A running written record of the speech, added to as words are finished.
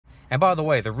And by the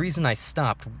way, the reason I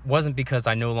stopped wasn't because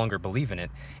I no longer believe in it.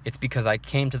 It's because I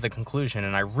came to the conclusion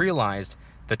and I realized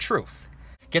the truth.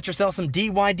 Get yourself some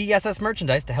DYDSS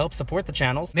merchandise to help support the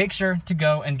channels. Make sure to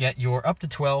go and get your up to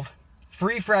 12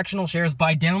 free fractional shares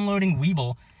by downloading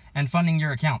Weeble and funding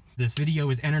your account. This video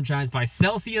is energized by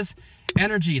Celsius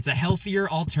Energy. It's a healthier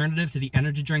alternative to the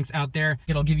energy drinks out there.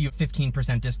 It'll give you a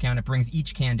 15% discount. It brings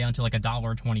each can down to like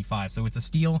 $1.25, so it's a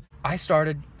steal. I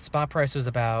started, spot price was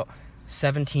about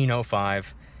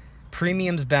 $17.05.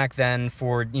 Premiums back then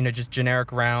for, you know, just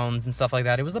generic rounds and stuff like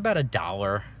that, it was about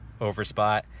 $1 over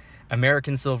spot.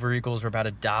 American Silver Eagles were about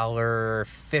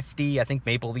 $1.50. I think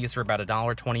Maple Leafs were about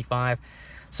 $1.25.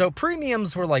 So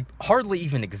premiums were like hardly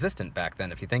even existent back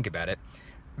then, if you think about it.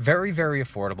 Very, very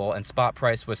affordable, and spot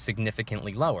price was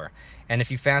significantly lower. And if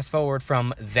you fast forward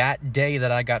from that day that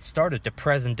I got started to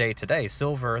present day today,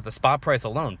 silver, the spot price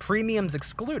alone, premiums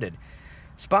excluded,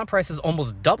 spot price has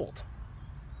almost doubled.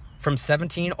 From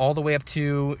 17 all the way up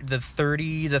to the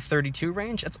 30 to 32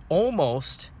 range, it's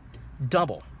almost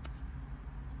double.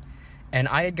 And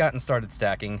I had gotten started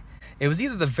stacking. It was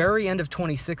either the very end of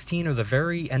 2016 or the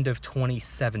very end of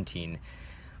 2017.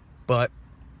 But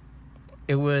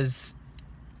it was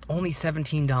only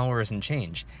 $17 and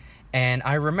change. And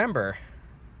I remember,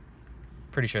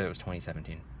 pretty sure that was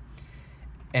 2017.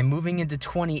 And moving into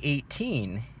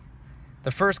 2018,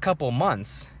 the first couple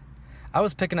months, I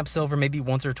was picking up silver maybe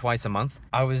once or twice a month.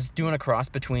 I was doing a cross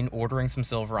between ordering some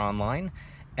silver online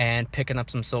and picking up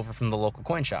some silver from the local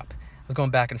coin shop. I was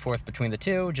going back and forth between the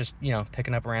two, just, you know,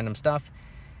 picking up random stuff.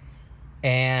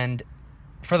 And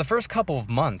for the first couple of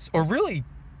months, or really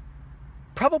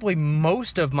probably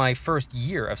most of my first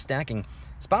year of stacking,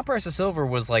 spot price of silver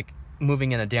was like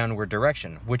moving in a downward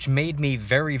direction, which made me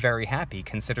very, very happy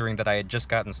considering that I had just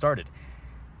gotten started.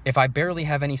 If I barely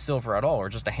have any silver at all, or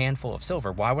just a handful of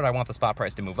silver, why would I want the spot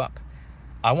price to move up?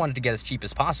 I wanted to get as cheap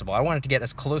as possible. I wanted to get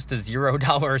as close to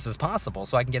 $0 as possible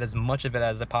so I can get as much of it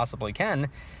as I possibly can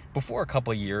before a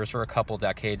couple of years or a couple of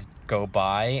decades go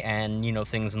by and, you know,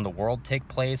 things in the world take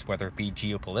place, whether it be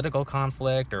geopolitical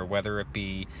conflict or whether it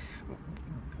be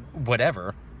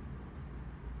whatever,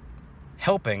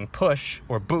 helping push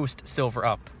or boost silver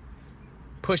up,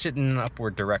 push it in an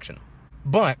upward direction.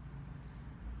 But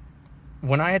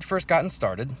when I had first gotten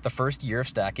started, the first year of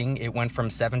stacking, it went from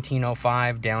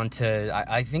 17.05 down to,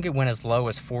 I think it went as low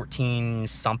as 14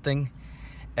 something.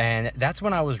 And that's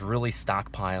when I was really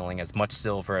stockpiling as much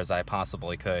silver as I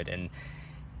possibly could. And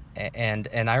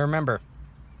I remember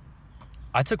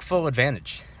I took full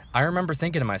advantage. I remember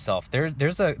thinking to myself,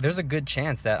 there's a good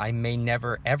chance that I may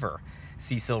never ever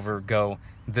see silver go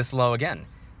this low again.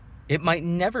 It might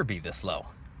never be this low.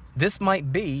 This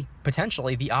might be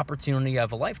potentially the opportunity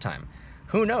of a lifetime.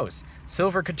 Who knows?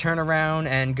 Silver could turn around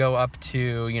and go up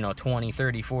to, you know, 20,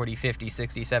 30, 40, 50,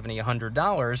 60, 70,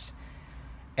 $100,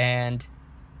 and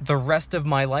the rest of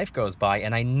my life goes by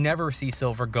and I never see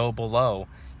silver go below,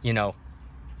 you know,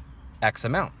 X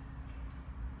amount.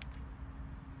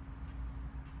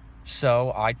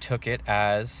 So I took it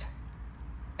as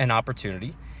an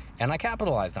opportunity and I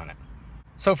capitalized on it.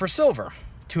 So for silver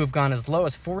to have gone as low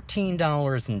as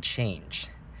 $14 and change,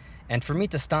 and for me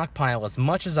to stockpile as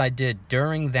much as I did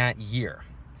during that year,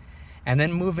 and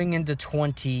then moving into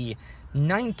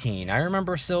 2019, I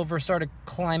remember silver started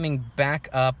climbing back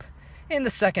up in the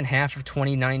second half of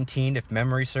 2019, if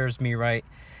memory serves me right.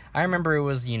 I remember it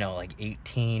was, you know, like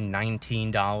 $18,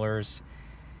 $19,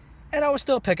 and I was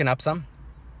still picking up some.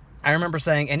 I remember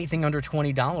saying anything under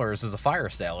 $20 is a fire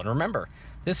sale. And remember,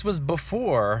 this was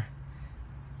before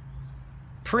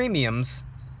premiums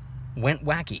went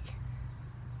wacky.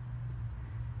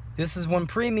 This is when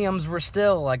premiums were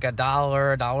still like $1,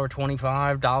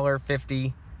 $1.25,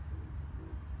 $1.50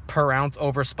 per ounce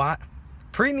over spot.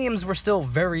 Premiums were still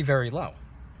very, very low.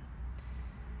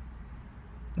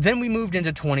 Then we moved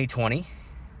into 2020.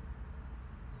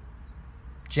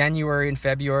 January and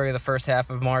February, the first half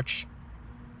of March,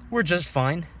 were just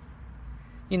fine.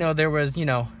 You know, there was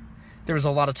a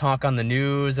lot of talk on the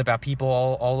news about people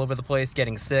all over the place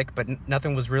getting sick, but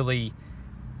nothing was really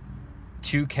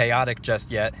too chaotic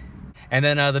just yet. And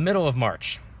then the middle of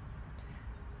March,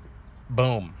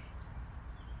 boom,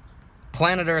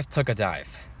 planet Earth took a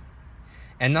dive.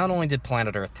 And not only did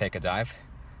planet Earth take a dive,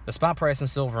 the spot price of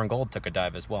silver and gold took a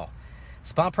dive as well.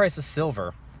 Spot price of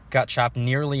silver got chopped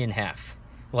nearly in half,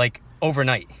 like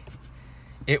overnight.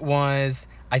 It was,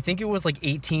 I think it was like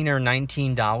 $18 or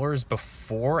 $19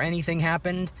 before anything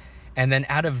happened. And then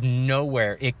out of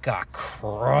nowhere, it got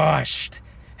crushed,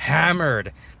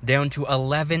 hammered down to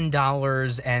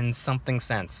 $11 and something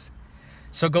cents.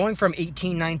 So going from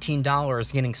 $18,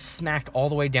 $19, getting smacked all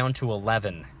the way down to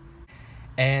 11.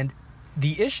 And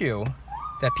the issue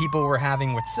that people were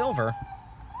having with silver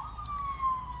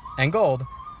and gold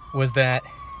was that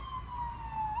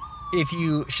if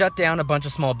you shut down a bunch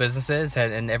of small businesses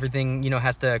and everything,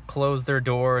 has to close their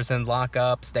doors and lock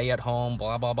up, stay at home,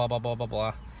 blah, blah, blah, blah, blah, blah,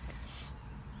 blah.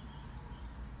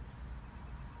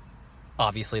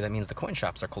 Obviously, that means the coin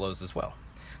shops are closed as well.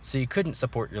 So you couldn't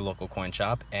support your local coin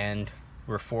shop, and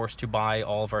we're forced to buy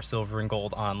all of our silver and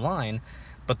gold online.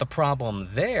 But the problem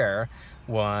there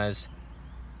was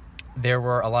there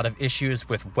were a lot of issues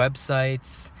with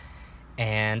websites,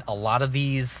 and a lot of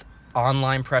these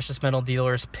online precious metal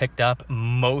dealers picked up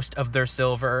most of their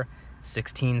silver,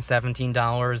 $16,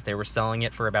 $17. They were selling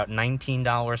it for about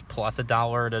 $19 plus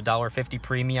 $1 to $1.50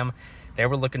 premium. They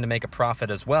were looking to make a profit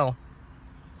as well.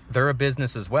 They're a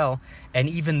business as well. And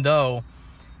even though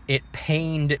it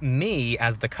pained me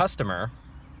as the customer,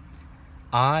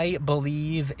 I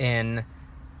believe in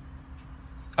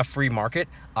a free market.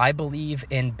 I believe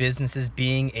in businesses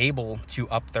being able to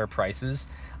up their prices.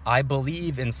 I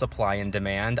believe in supply and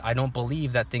demand. I don't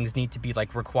believe that things need to be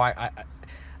like required.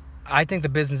 I think the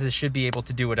businesses should be able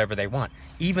to do whatever they want.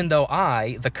 Even though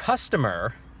I, the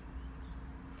customer,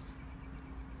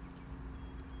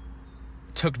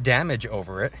 took damage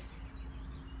over it,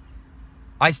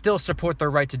 I still support their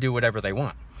right to do whatever they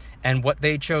want. And what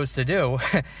they chose to do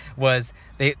was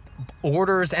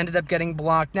orders ended up getting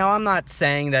blocked. Now, I'm not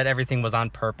saying that everything was on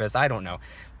purpose. I don't know.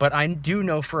 But I do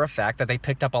know for a fact that they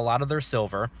picked up a lot of their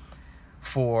silver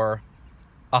for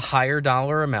a higher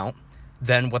dollar amount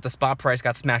than what the spot price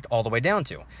got smacked all the way down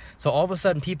to. So all of a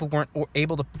sudden, people weren't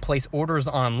able to place orders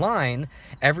online.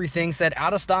 Everything said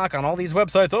out of stock on all these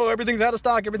websites. Oh, everything's out of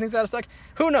stock. Everything's out of stock.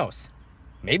 Who knows?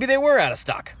 Maybe they were out of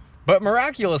stock. But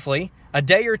miraculously, a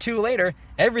day or two later,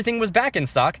 everything was back in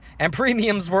stock and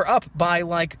premiums were up by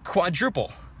like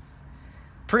quadruple.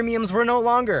 Premiums were no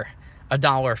longer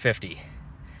 $1.50.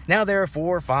 Now they're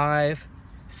 $4, $5,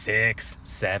 $6,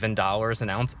 $7 an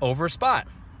ounce over spot.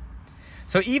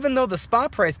 So even though the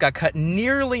spot price got cut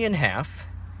nearly in half,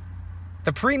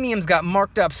 the premiums got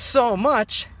marked up so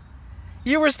much,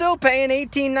 you were still paying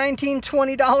 $18, $19,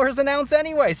 $20 an ounce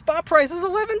anyway. Spot price is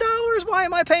 $11. Why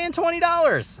am I paying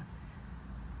 $20?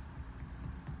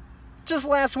 Just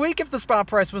last week, if the spot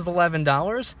price was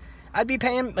 $11, I'd be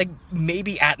paying like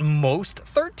maybe at most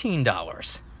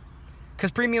 $13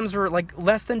 because premiums were like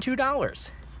less than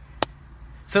 $2.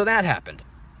 So that happened,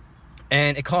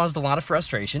 and it caused a lot of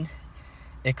frustration.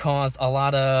 It caused a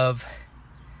lot of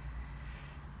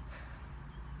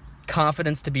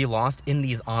confidence to be lost in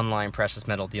these online precious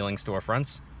metal dealing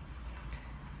storefronts,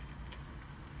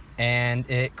 and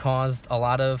it caused a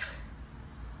lot of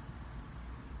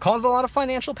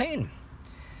financial pain.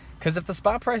 Because if the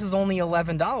spot price is only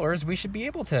 $11, we should be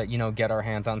able to, get our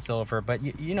hands on silver. But,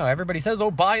 everybody says,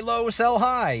 oh, buy low, sell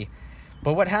high.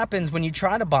 But what happens when you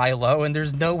try to buy low and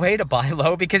there's no way to buy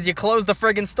low because you close the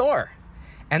friggin' store?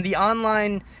 And the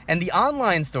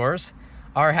online stores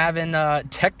are having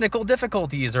technical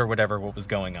difficulties or whatever what was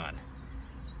going on.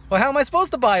 Well, how am I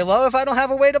supposed to buy low if I don't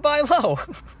have a way to buy low?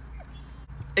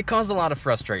 It caused a lot of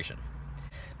frustration.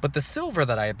 But the silver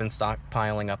that I had been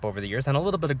stockpiling up over the years, and a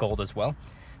little bit of gold as well,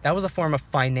 that was a form of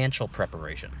financial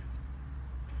preparation.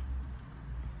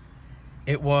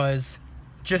 It was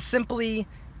just simply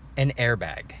an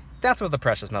airbag. That's what the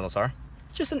precious metals are.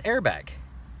 It's just an airbag.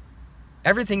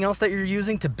 Everything else that you're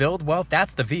using to build wealth,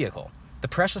 that's the vehicle. The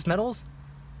precious metals,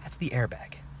 that's the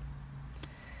airbag.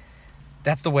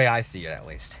 That's the way I see it, at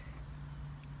least.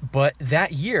 But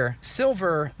that year,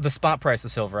 silver, the spot price of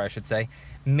silver, I should say,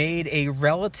 made a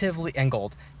relatively quick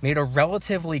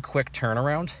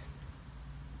turnaround.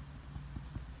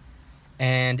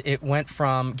 And it went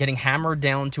from getting hammered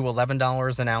down to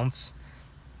 $11 an ounce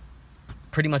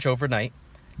pretty much overnight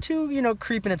to,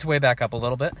 creeping its way back up a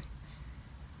little bit.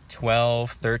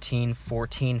 $12, $13,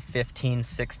 $14, $15,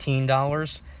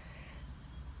 $16,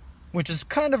 which is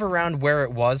kind of around where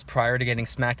it was prior to getting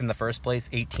smacked in the first place,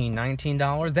 $18,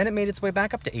 $19. Then it made its way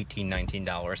back up to $18,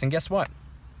 $19. And guess what?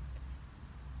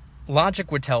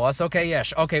 Logic would tell us,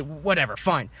 okay, whatever,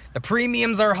 fine. The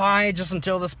premiums are high just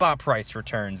until the spot price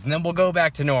returns, and then we'll go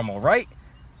back to normal, right?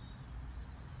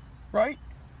 Right?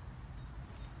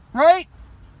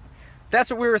 That's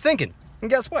what we were thinking. And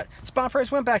guess what? Spot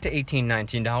price went back to $18,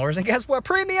 $19, and guess what?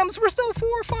 Premiums were still $4,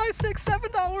 $5,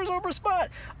 $6, $7 over spot.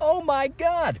 Oh my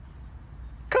God.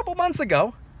 A couple months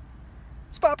ago,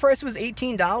 spot price was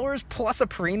 $18 plus a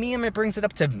premium. It brings it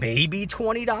up to maybe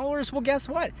 $20. Well, guess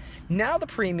what? Now the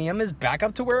premium is back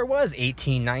up to where it was,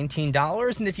 $18,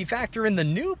 $19. And if you factor in the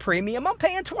new premium, I'm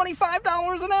paying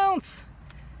 $25 an ounce.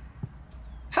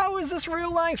 How is this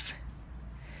real life?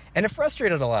 And it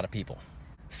frustrated a lot of people.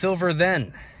 Silver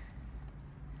then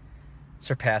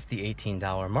surpassed the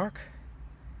 $18 mark,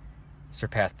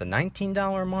 surpassed the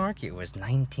 $19 mark. It was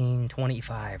 $19.25,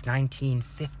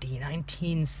 $19.50,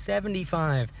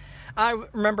 $19.75. I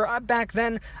remember back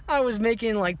then I was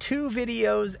making like 2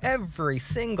 videos every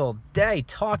single day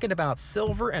talking about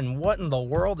silver and what in the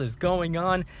world is going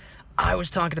on. I was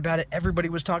talking about it. Everybody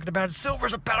was talking about it.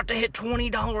 Silver's about to hit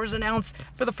 $20 an ounce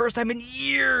for the first time in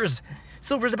years.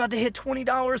 Silver's about to hit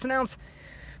 $20 an ounce.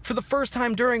 For the first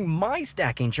time during my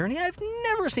stacking journey, I've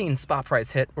never seen spot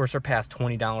price hit or surpass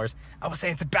 $20. I was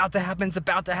saying it's about to happen, it's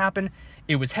about to happen.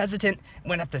 It was hesitant,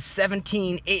 went up to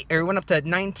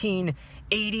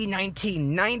 1980,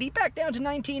 1990, back down to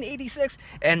 1986,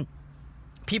 and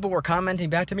people were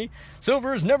commenting back to me,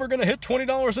 silver is never going to hit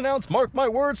 $20 an ounce. Mark my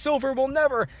words, silver will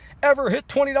never, ever hit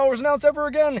 $20 an ounce ever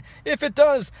again. If it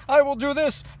does, I will do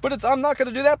this, but I'm not going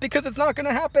to do that because it's not going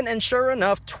to happen. And sure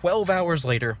enough, 12 hours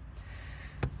later,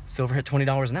 silver hit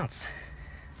 $20 an ounce.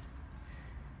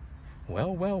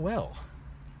 Well, well, well.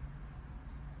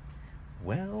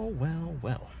 Well, well,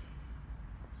 well.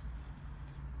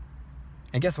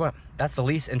 And guess what? That's the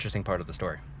least interesting part of the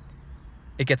story.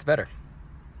 It gets better.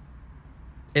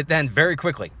 It then very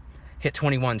quickly hit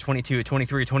 $21, $22,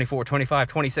 $23, $24, $25,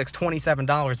 $26,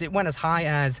 $27. It went as high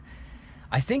as,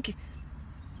 I think it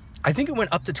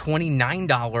went up to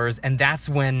 $29, and that's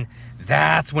when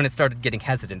it started getting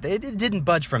hesitant. It didn't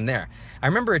budge from there. I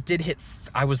remember it did hit,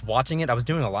 I was watching it, I was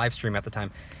doing a live stream at the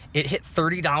time. It hit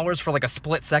 $30 for like a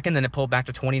split second, then it pulled back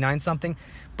to 29 something.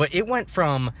 But it went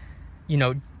from, you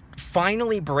know,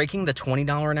 finally breaking the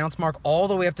 $20 an ounce mark all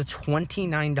the way up to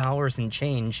 $29 and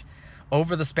change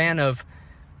over the span of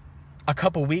a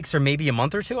couple weeks or maybe a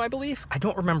month or two, I believe. I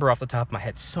don't remember off the top of my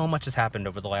head. So much has happened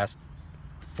over the last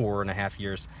 4.5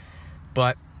 years.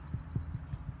 But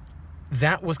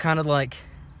that was kind of like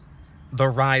the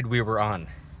ride we were on.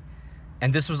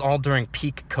 And this was all during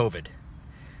peak COVID.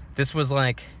 This was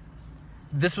like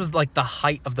the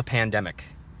height of the pandemic.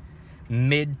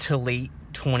 Mid to late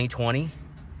 2020.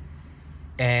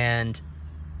 And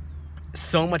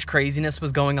so much craziness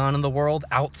was going on in the world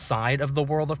outside of the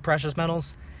world of precious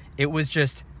metals. It was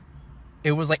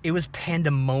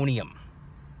pandemonium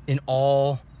in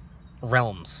all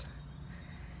realms.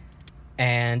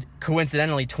 And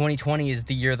coincidentally, 2020 is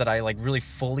the year that I like really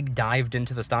fully dived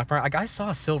into the stock market. Like, I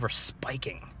saw silver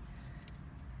spiking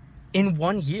in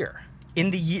 1 year.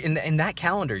 In that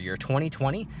calendar year,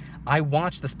 2020, I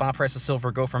watched the spot price of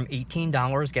silver go from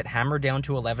 $18, get hammered down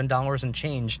to $11 and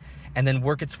change, and then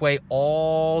work its way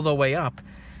all the way up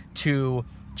to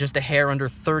just a hair under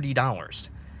 $30.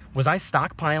 Was I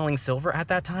stockpiling silver at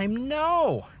that time?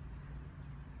 No.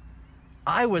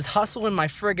 I was hustling my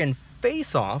friggin'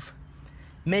 face off,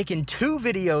 making 2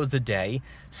 videos a day,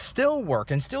 still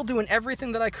working, still doing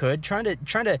everything that I could, trying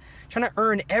to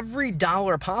earn every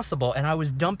dollar possible, and I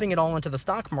was dumping it all into the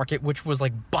stock market, which was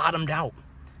like bottomed out.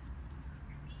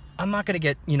 I'm not gonna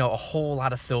get, you know, a whole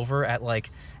lot of silver at like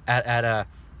at a,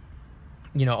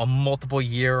 you know, a multiple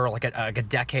year or like a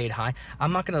decade high.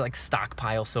 I'm not gonna like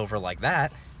stockpile silver like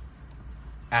that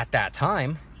at that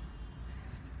time,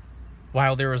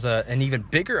 while there was an even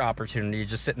bigger opportunity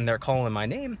just sitting there calling my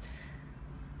name.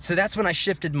 So that's when I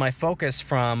shifted my focus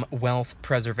from wealth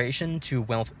preservation to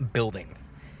wealth building,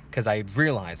 because I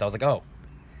realized, I was like, oh,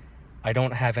 I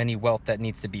don't have any wealth that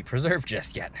needs to be preserved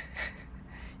just yet.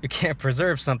 You can't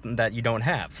preserve something that you don't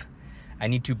have. I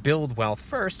need to build wealth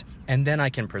first, and then I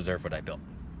can preserve what I built.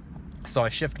 So I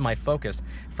shift my focus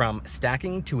from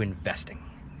stacking to investing,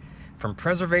 from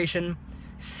preservation,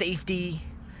 safety,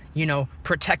 you know,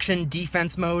 protection,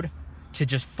 defense mode, to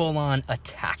just full-on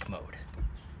attack mode.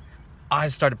 I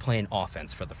started playing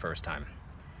offense for the first time.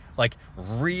 Like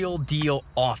real deal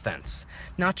offense.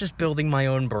 Not just building my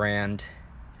own brand,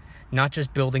 not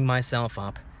just building myself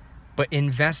up, but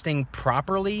investing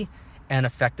properly and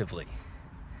effectively.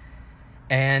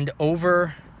 And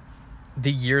over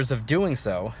the years of doing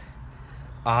so,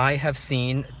 I have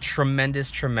seen tremendous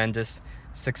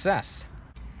success.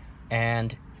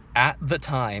 And at the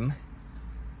time,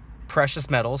 precious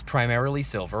metals, primarily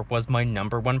silver, was my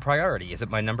 #1 priority. Is it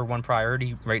my #1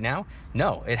 priority right now?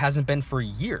 No, it hasn't been for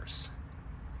years.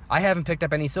 I haven't picked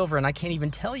up any silver, and I can't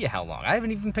even tell you how long. I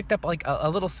haven't even picked up like a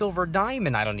little silver dime,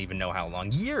 and I don't even know how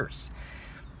long. Years.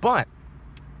 But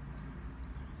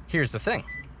here's the thing.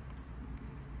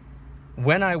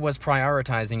 When I was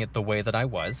prioritizing it the way that I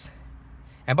was,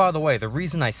 and by the way, the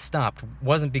reason I stopped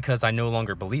wasn't because I no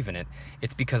longer believe in it.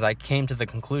 It's because I came to the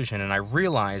conclusion and I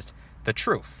realized the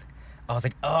truth. I was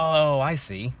like, oh, I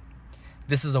see.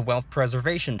 This is a wealth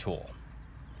preservation tool.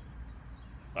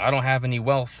 I don't have any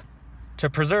wealth to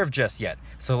preserve just yet.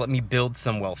 So let me build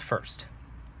some wealth first.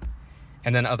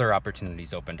 And then other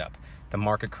opportunities opened up. The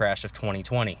market crash of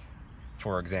 2020,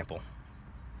 for example.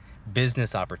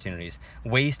 Business opportunities,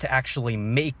 ways to actually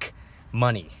make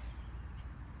money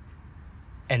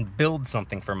and build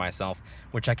something for myself,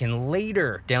 which I can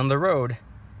later down the road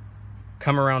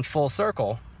come around full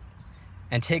circle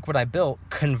and take what I built,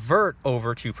 convert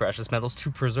over to precious metals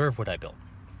to preserve what I built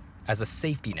as a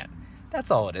safety net. That's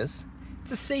all it is.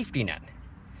 It's a safety net.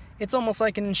 It's almost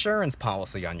like an insurance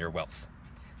policy on your wealth.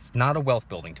 It's not a wealth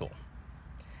building tool.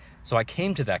 So I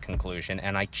came to that conclusion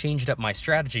and I changed up my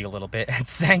strategy a little bit, and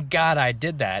thank God I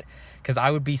did that, because I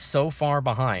would be so far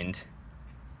behind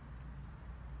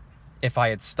if I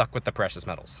had stuck with the precious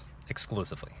metals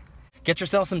exclusively. Get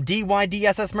yourself some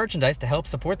DYDSS merchandise to help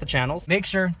support the channels. Make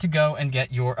sure to go and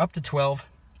get your up to 12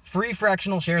 free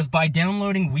fractional shares by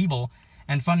downloading Webull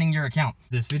and funding your account.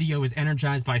 This video is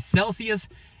energized by Celsius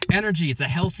Energy. It's a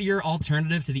healthier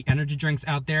alternative to the energy drinks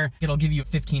out there. It'll give you a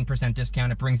 15%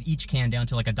 discount. It brings each can down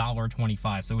to like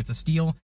 $1.25, so it's a steal.